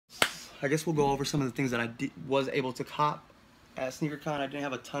I guess we'll go over some of the things that I was able to cop at SneakerCon. I didn't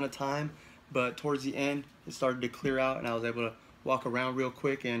have a ton of time, but towards the end, it started to clear out, and I was able to walk around real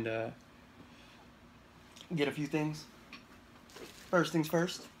quick and get a few things. First things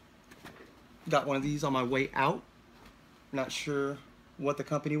first, got one of these on my way out. Not sure what the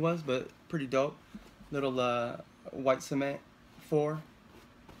company was, but pretty dope. Little white cement 4.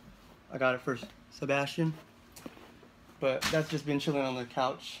 I got it for Sebastian, but that's just been chilling on the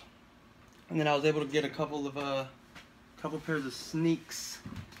couch. And then I was able to get a couple pairs of sneaks.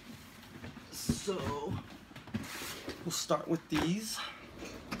 So we'll start with these.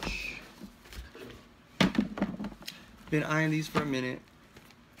 Been eyeing these for a minute.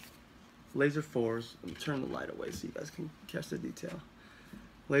 Laser 4s. Let me turn the light away so you guys can catch the detail.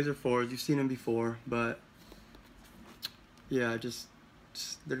 Laser 4s. You've seen them before, but yeah,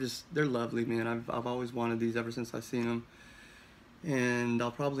 they're lovely, man. I've always wanted these ever since I've seen them, and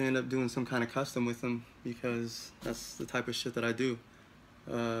I'll probably end up doing some kind of custom with them because that's the type of shit that I do.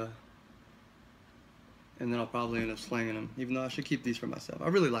 And then I'll probably end up slanging them, even though I should keep these for myself. I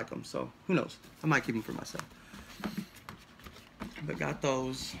really like them, so who knows? I might keep them for myself. But got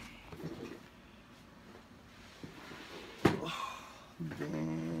those.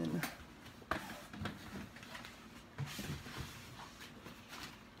 Then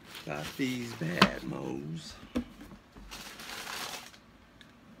got these bad mo's.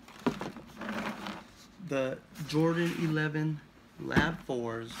 The Jordan 11 Lab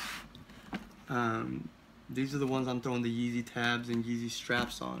 4s. These are the ones I'm throwing the Yeezy tabs and Yeezy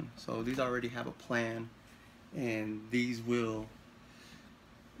straps on. So these already have a plan, and these will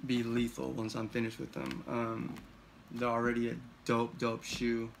be lethal once I'm finished with them. They're already a dope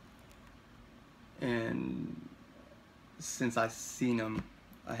shoe, and since I seen them,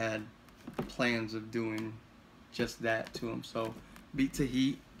 I had plans of doing just that to them. So Beat to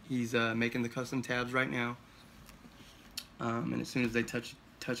Heat, he's making the custom tabs right now, and as soon as they touch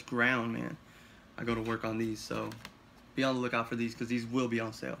ground, man, I go to work on these. So be on the lookout for these because these will be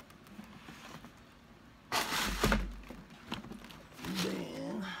on sale.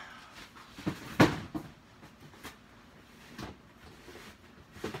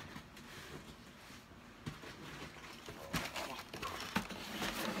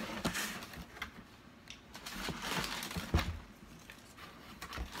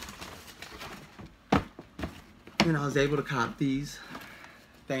 And I was able to cop these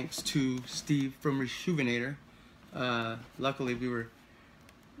thanks to Steve from Rejuvenator. Luckily, we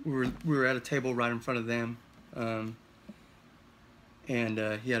were at a table right in front of them, and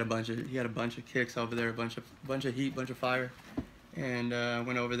he had a bunch of kicks over there, a bunch of heat, bunch of fire, and I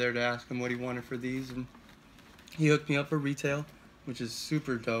went over there to ask him what he wanted for these, and he hooked me up for retail, which is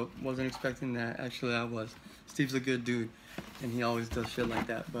super dope. Wasn't expecting that. Actually, I was. Steve's a good dude, and he always does shit like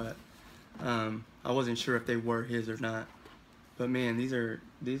that, but I wasn't sure if they were his or not. But man, these are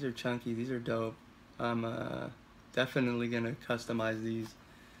chunky. These are dope. I'm definitely gonna customize these.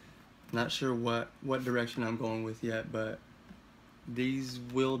 Not sure what direction I'm going with yet, but these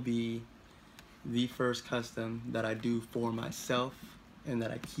will be the first custom that I do for myself and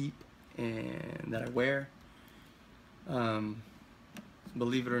that I keep and that I wear.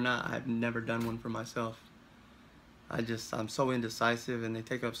 Believe it or not, I've never done one for myself. I'm so indecisive, and they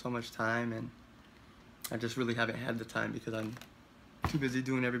take up so much time, and I just really haven't had the time because I'm too busy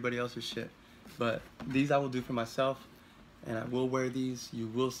doing everybody else's shit. But these I will do for myself, and I will wear these. You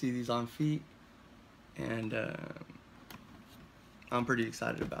will see these on feet, and I'm pretty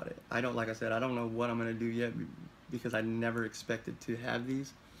excited about it. Like I said, I don't know what I'm gonna do yet because I never expected to have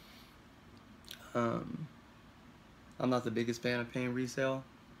these. I'm not the biggest fan of paying resale,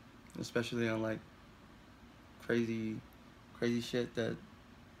 especially on like crazy shit that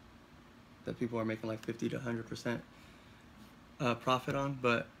people are making like 50 to 100% profit on.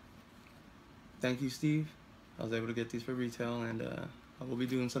 But thank you, Steve. I was able to get these for retail, and I will be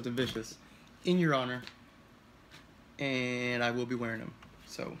doing something vicious in your honor, and I will be wearing them.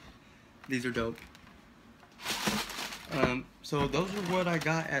 So these are dope. So those are what I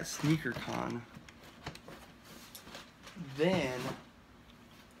got at SneakerCon. Then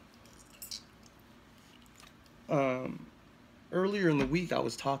earlier in the week, I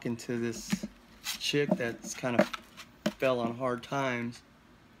was talking to this chick that's kind of fell on hard times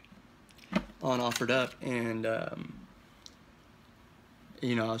on OfferedUp, and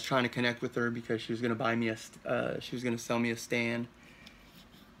you know, I was trying to connect with her because she was gonna buy me she was gonna sell me a stand,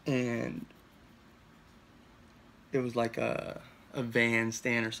 and it was like a van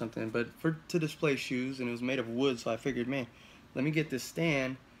stand or something, but to display shoes, and it was made of wood. So I figured, man, let me get this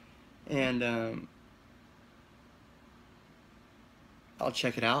stand, and I'll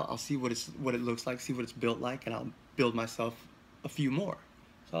check it out. I'll see what it looks like, see what it's built like, and I'll build myself a few more.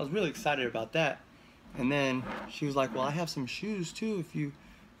 So I was really excited about that. And then she was like, well, I have some shoes too, if you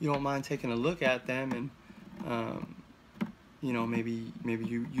don't mind taking a look at them, and you know, maybe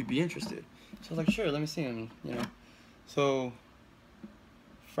you'd be interested. So I was like, sure, let me see them, you know. So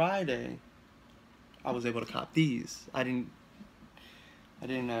Friday, I was able to cop these. I didn't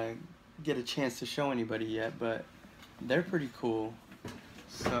get a chance to show anybody yet, but they're pretty cool.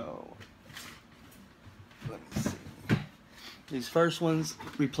 So let me see. These first ones,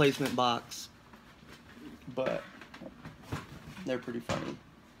 replacement box, but they're pretty funny.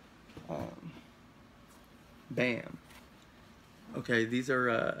 Bam. Okay, these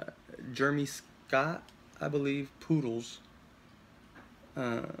are Jeremy Scott, I believe, poodles.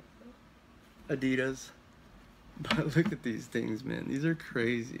 Adidas. But look at these things, man. These are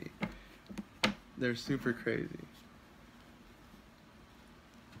crazy. They're super crazy.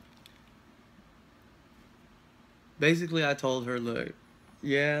 Basically, I told her, look,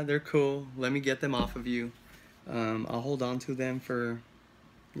 yeah, they're cool. Let me get them off of you. I'll hold on to them for,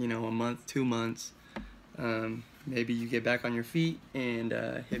 you know, a month, 2 months. Maybe you get back on your feet and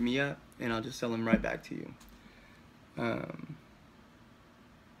hit me up, and I'll just sell them right back to you.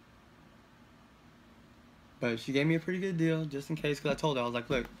 But she gave me a pretty good deal, just in case, because I told her, I was like,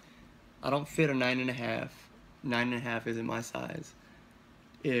 look, I don't fit a 9.5. 9.5 isn't my size.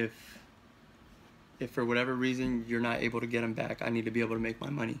 If for whatever reason you're not able to get them back, I need to be able to make my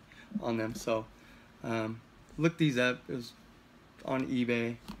money on them. So look these up. It was on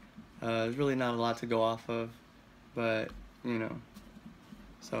eBay. There's really not a lot to go off of, but you know.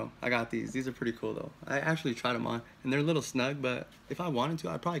 So I got these. These are pretty cool though. I actually tried them on, and they're a little snug, but if I wanted to,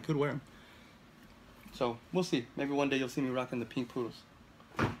 I probably could wear them. So we'll see. Maybe one day you'll see me rocking the pink poodles.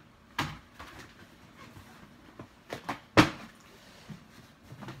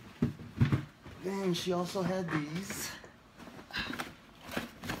 Then she also had these.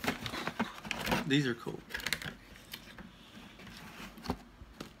 These are cool.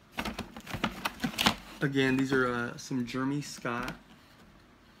 Again, these are some Jeremy Scott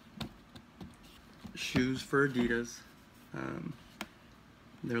shoes for Adidas.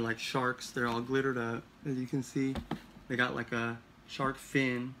 They're like sharks. They're all glittered up, as you can see. They got like a shark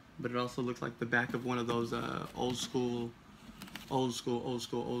fin, but it also looks like the back of one of those old school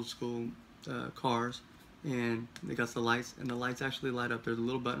cars. And they got the lights, and the lights actually light up. There's a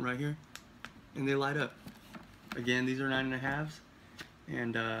little button right here, and they light up. Again, these are 9.5s,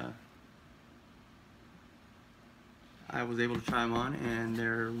 and I was able to try them on, and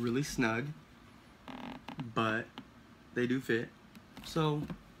they're really snug, but they do fit. So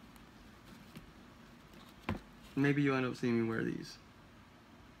maybe you end up seeing me wear these.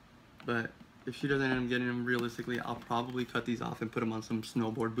 But if she doesn't end up getting them, realistically, I'll probably cut these off and put them on some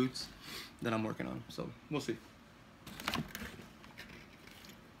snowboard boots that I'm working on. So we'll see.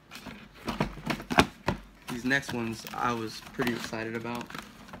 These next ones I was pretty excited about.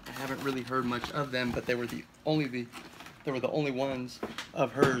 I haven't really heard much of them, but they were the only ones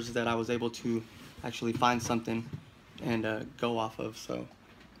of hers that I was able to actually find something and go off of. So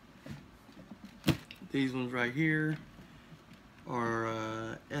these ones right here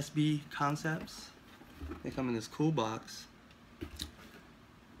are SB Concepts. They come in this cool box,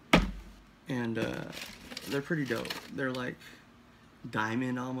 and they're pretty dope. They're like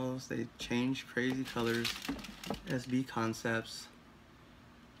diamond almost. They change crazy colors. SB Concepts.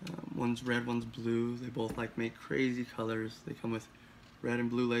 One's red, one's blue. They both like make crazy colors. They come with red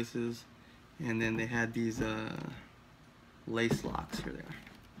and blue laces, and then they had these lace locks. Here they are.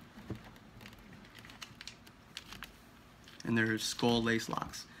 And they're skull lace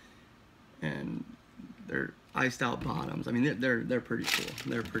locks, and they're iced out bottoms. I mean, they're pretty cool.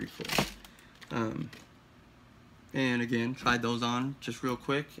 They're pretty cool. And again, tried those on just real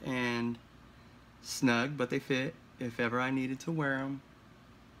quick, and snug, but they fit if ever I needed to wear them.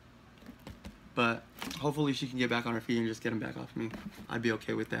 But hopefully she can get back on her feet and just get them back off me. I'd be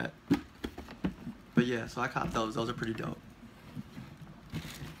okay with that. But yeah, so I copped those. Those are pretty dope.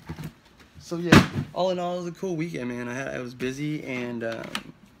 So yeah, all in all, it was a cool weekend, man. I was busy, and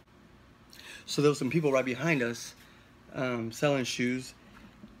so there was some people right behind us selling shoes,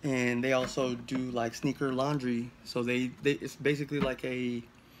 and they also do like sneaker laundry. So it's basically like a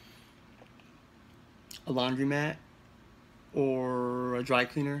laundromat or a dry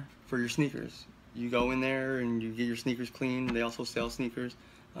cleaner for your sneakers. You go in there and you get your sneakers clean. They also sell sneakers,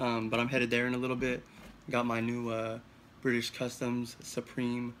 but I'm headed there in a little bit. Got my new British Customs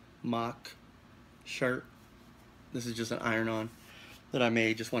Supreme mock shirt. This is just an iron-on that I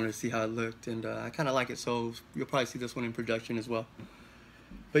made. Just wanted to see how it looked, and I kind of like it, so you'll probably see this one in production as well.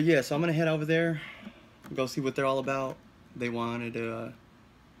 But yeah, so I'm gonna head over there, go see what they're all about. They wanted to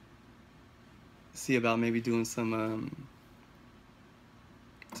see about maybe doing some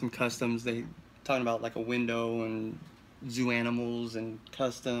customs. They talking about like a window and zoo animals and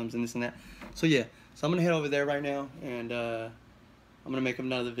customs and this and that. So yeah, so I'm gonna head over there right now, and I'm gonna make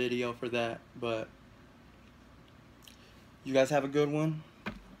another video for that. But you guys have a good one,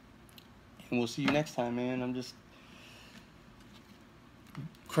 and we'll see you next time, man. I'm just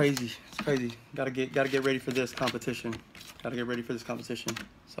crazy. It's crazy. Gotta get ready for this competition. Gotta get ready for this competition.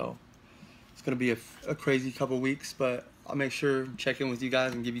 So it's gonna be a crazy couple weeks, but I'll make sure check in with you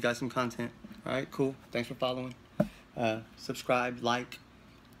guys and give you guys some content. All right, cool. Thanks for following. Subscribe, like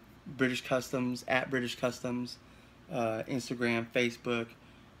British Customs, at British Customs, Instagram, Facebook,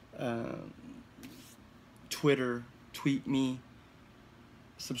 Twitter. Tweet me.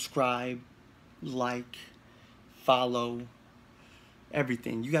 Subscribe, like, follow.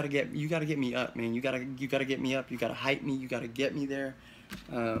 Everything. You gotta get me up, man. You gotta get me up. You gotta hype me. You gotta get me there.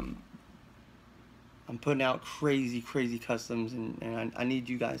 I'm putting out crazy customs, and I need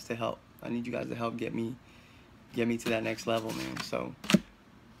you guys to help. I need you guys to help get me to that next level, man. So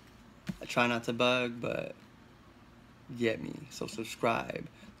I try not to bug, but get me. So subscribe,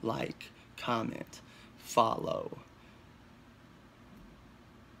 like, comment, follow.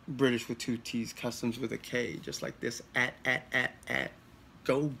 British with 2 T's, Customs with a K, just like this. At.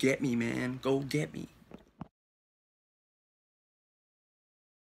 Go get me, man. Go get me.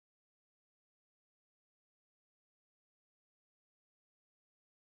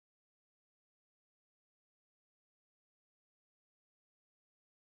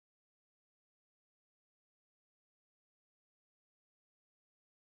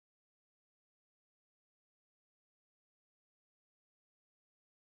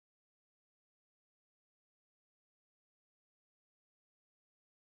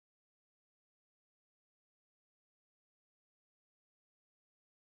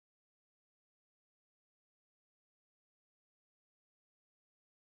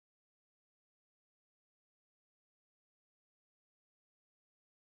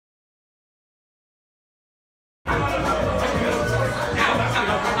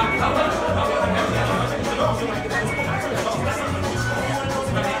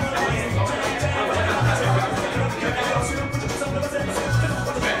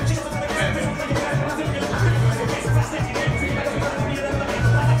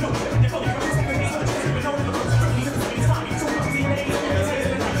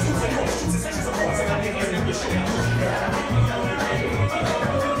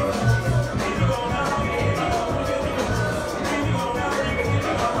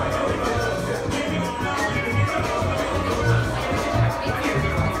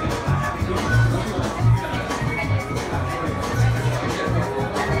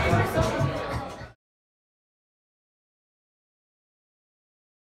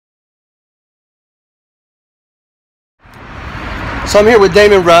 So I'm here with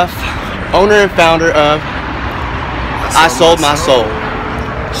Damon Ruff, owner and founder of I Sold My Soul.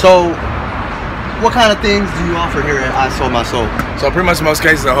 So what kind of things do you offer here at I Sold My Soul? So pretty much in most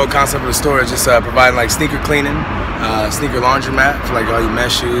cases, the whole concept of the store is just providing like sneaker cleaning, sneaker laundromat for like all your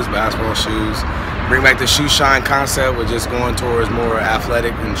mesh shoes, basketball shoes. Bring back the shoe shine concept. We're just going towards more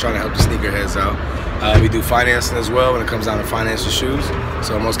athletic and trying to help the sneakerheads out. We do financing as well when it comes down to financing shoes.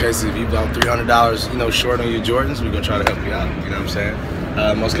 So in most cases, if you've got $300, short on your Jordans, we're gonna try to help you out. You know what I'm saying?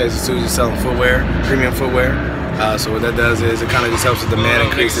 In most cases too, you're selling footwear, premium footwear. So what that does is it kind of just helps the demand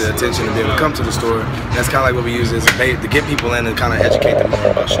increase the attention to be able to come to the store. That's kind of like what we use is to get people in and kind of educate them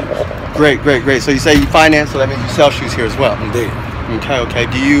more about shoes. Great. So you say you finance, so that means you sell shoes here as well. Indeed. Okay.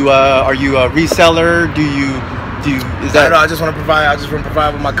 Do you are you a reseller? Is that? No, I just want to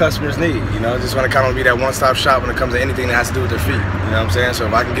provide what my customers need. I just want to kind of be that one-stop shop when it comes to anything that has to do with their feet. You know what I'm saying? So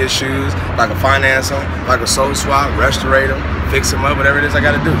if I can get shoes, if I can finance them, if I can soul swap, restaurate them, fix them up, whatever it is I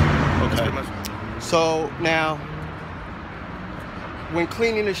got to do. Okay. So now, when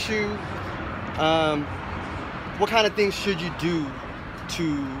cleaning a shoe, what kind of things should you do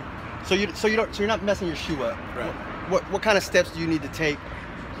so you're not messing your shoe up? Right. What kind of steps do you need to take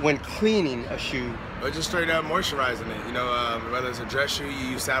when cleaning a shoe? Or just straight up moisturizing it. Whether it's a dress shoe, you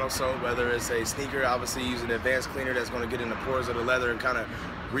use saddle soap. Whether it's a sneaker, obviously use an advanced cleaner that's going to get in the pores of the leather and kind of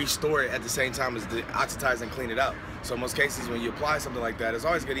restore it at the same time as deoxitize and clean it out. So in most cases, when you apply something like that, it's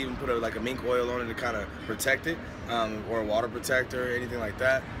always good to even put like a mink oil on it to kind of protect it, or a water protector, anything like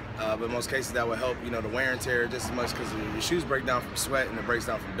that. But in most cases, that will help, the wear and tear just as much because your shoes break down from sweat and it breaks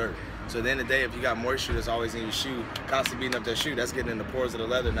down from dirt. So at the end of the day, if you got moisture that's always in your shoe, constantly beating up that shoe, that's getting in the pores of the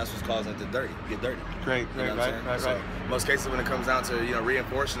leather, and that's what's causing it to get dirty. Great, you know right. Most cases when it comes down to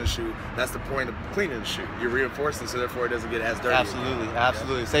reinforcing the shoe, that's the point of cleaning the shoe. You're reinforcing so therefore it doesn't get as dirty.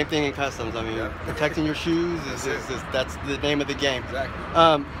 Absolutely. Same thing in customs. I mean, protecting your shoes that's the name of the game.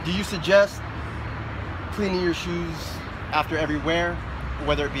 Exactly. Do you suggest cleaning your shoes after every wear,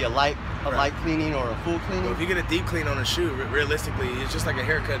 whether it be a light cleaning or a full cleaning? Well, if you get a deep clean on a shoe, realistically, it's just like a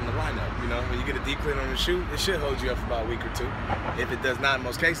haircut in the lineup. When you get a deep clean on the shoe, it should hold you up for about a week or two. If it does not, in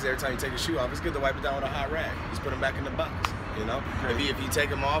most cases, every time you take a shoe off, it's good to wipe it down with a hot rag. Just put them back in the box. If you take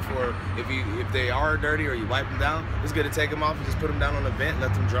them off, or if they are dirty or you wipe them down, it's good to take them off and just put them down on the vent,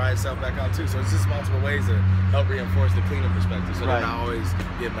 let them dry itself back out too. So it's just multiple ways to help reinforce the cleaning perspective, so they're not always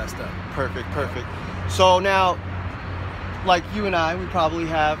get messed up. Perfect. So now, like you and I, we probably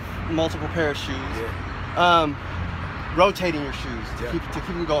have multiple pair of shoes. Rotating your shoes to keep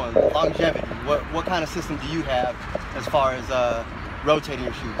them going, longevity. What kind of system do you have as far as rotating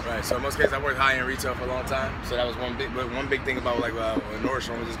your shoes? Right. So in most cases, I worked high-end retail for a long time. So that was one big thing about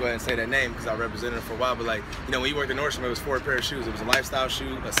Nordstrom. We'll just go ahead and say that name because I represented it for a while. But when you worked at Nordstrom, it was 4 pair of shoes. It was a lifestyle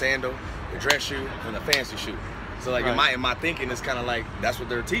shoe, a sandal, a dress shoe, and a fancy shoe. So in my thinking, it's kind of like that's what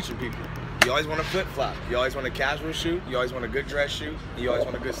they're teaching people. You always want a flip-flop. You always want a casual shoe. You always want a good dress shoe. And you always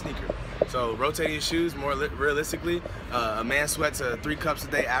want a good sneaker. So rotating your shoes, more realistically, a man sweats 3 cups a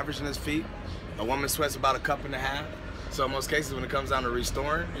day average in his feet. A woman sweats about 1.5 cups. So in most cases, when it comes down to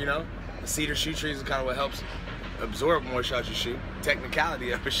restoring, the cedar shoe trees is kind of what helps absorb moisture out your shoe. Technicality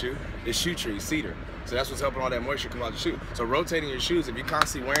of a shoe is shoe trees, cedar. So that's what's helping all that moisture come out your shoe. So rotating your shoes, if you're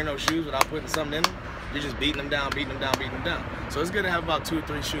constantly wearing those shoes without putting something in them, you're just beating them down. So it's good to have about 2 or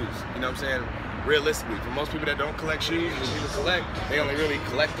 3 shoes. You know what I'm saying? Realistically, for most people that don't collect shoes, when people collect, they only really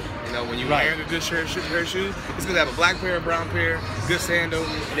collect them. When you're wearing a good pair of shoes, it's good to have a black pair, a brown pair, good sandal,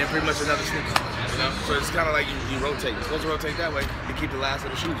 and then pretty much another sneaker. So it's kind of like you rotate. You're supposed to rotate that way to keep the last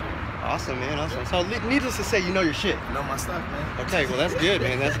of the shoes. Awesome, man. Awesome. So needless to say, you know your shit. I know my stuff, man. Okay, well that's good,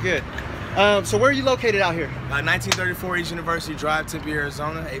 man. That's good. So where are you located out here? 1934 East University Drive, Tempe,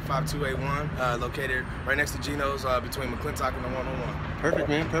 Arizona, 85281. Located right next to Geno's, between McClintock and the 101. Perfect,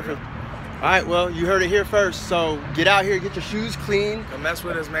 man. Perfect. All right, well, you heard it here first. So get out here, get your shoes clean. Come mess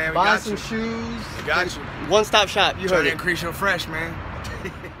with us, man. Buy some shoes. We got you. One-stop shop. You heard it. Trying to increase your fresh, man.